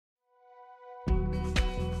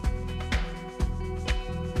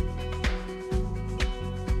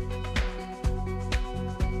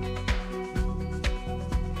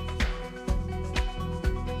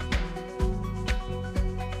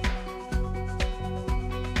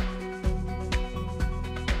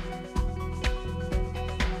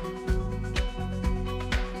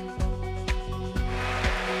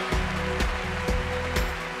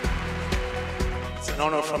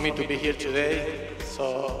honor for me to be here today.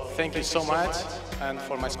 So thank you so much. And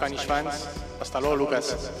for my Spanish fans, hasta luego,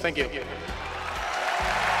 Lucas. Thank you.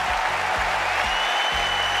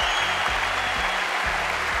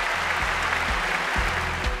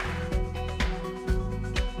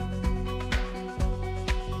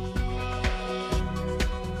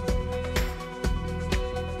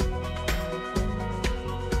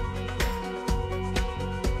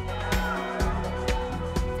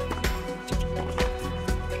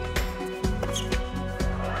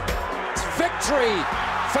 Victory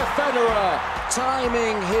for Federer,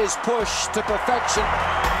 timing his push to perfection.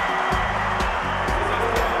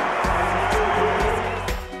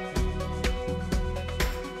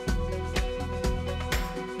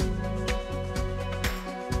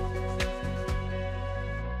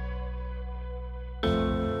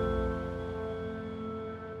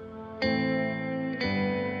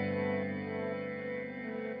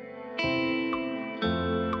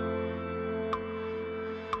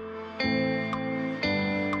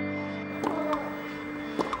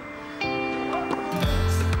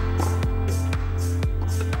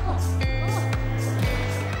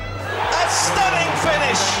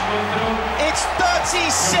 It's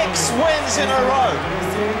 36 wins in a row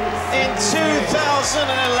in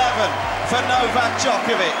 2011 for Novak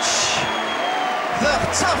Djokovic. The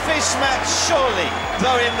toughest match, surely,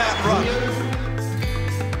 though, in that run.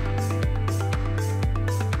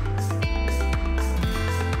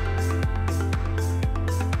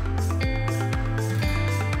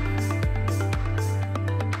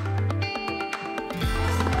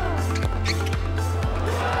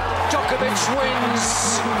 Djokovic wins,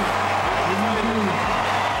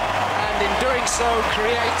 and in doing so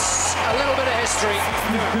creates a little bit of history.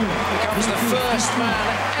 Becomes the first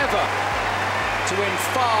man ever to win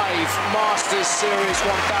 5 Masters Series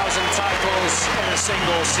 1000 titles in a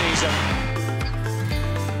single season.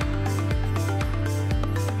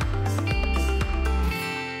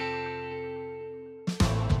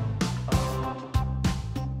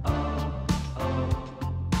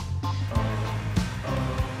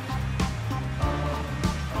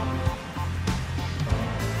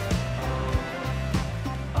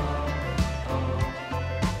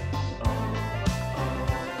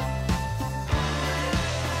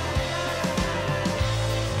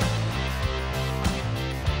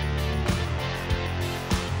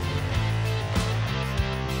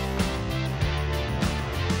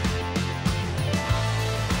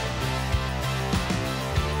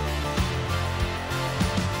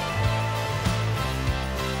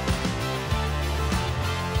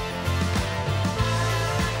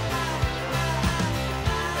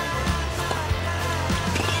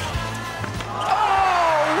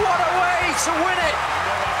 To win it.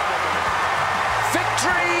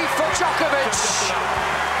 Victory for Djokovic.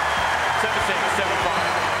 7-6, 7-5.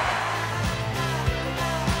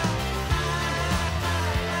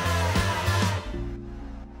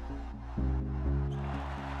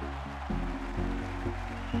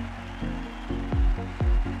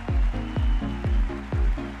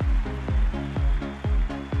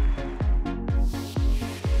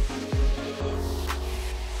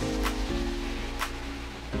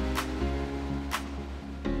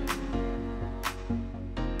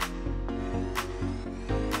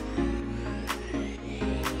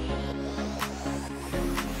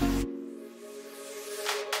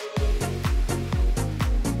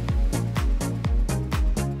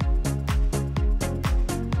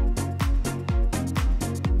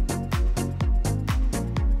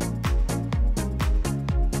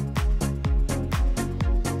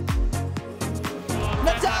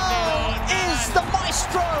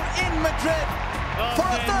 In Madrid for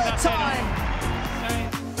a third time.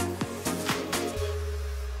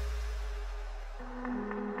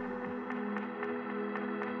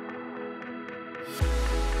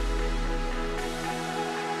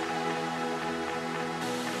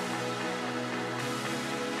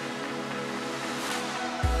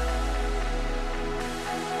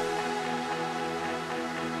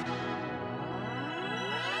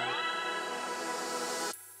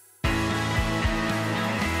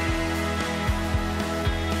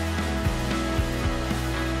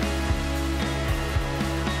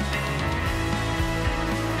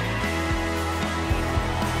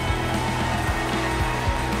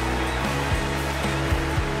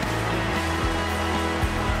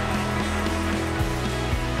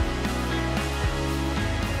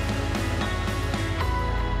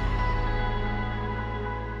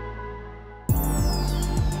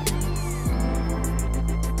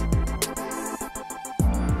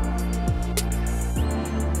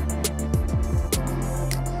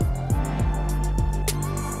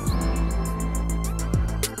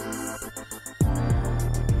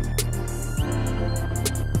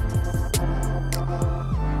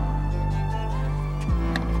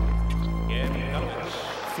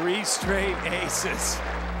 straight aces.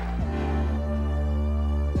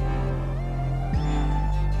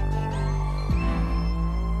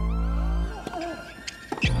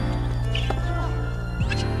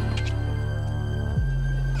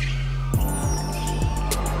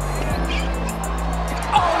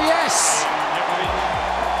 Oh, yes!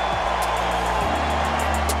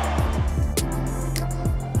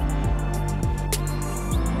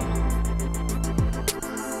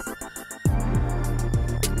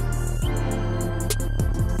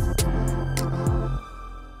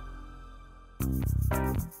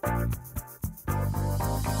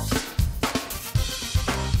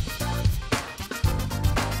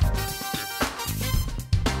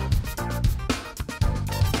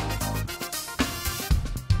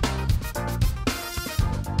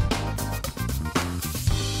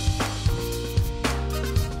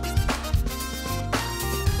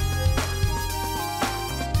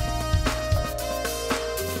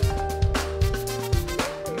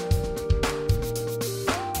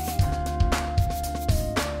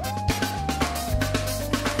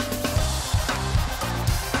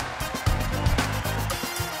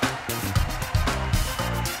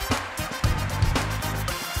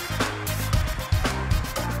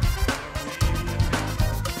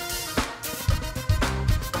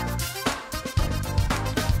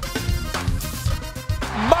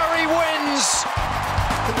 Murray wins!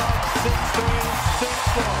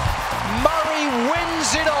 Murray wins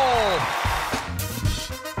it all!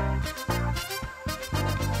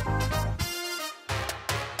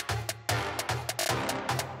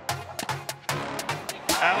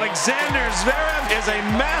 Alexander Zverev is a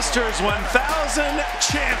Masters 1000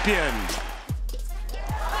 champion.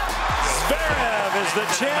 Zverev is the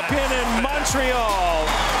champion in Montreal.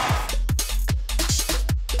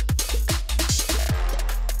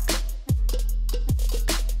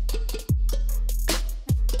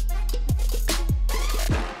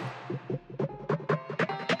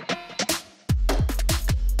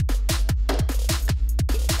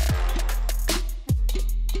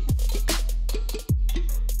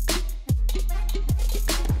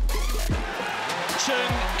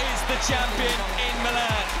 Is the champion in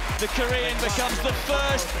Milan. The Korean becomes the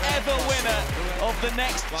first ever winner of the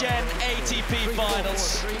next gen ATP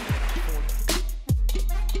finals.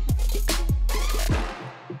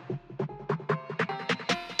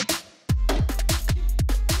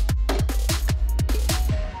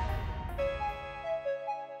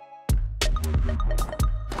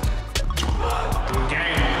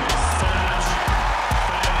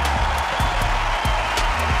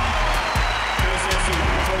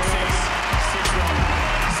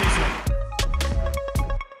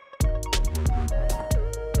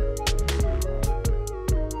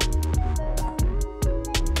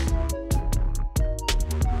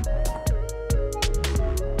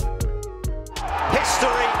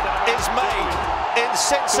 History is made in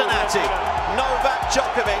Cincinnati. Novak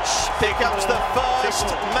Djokovic becomes the first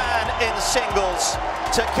man in singles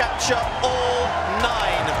to capture all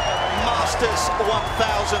 9 Masters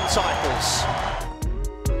 1000 titles.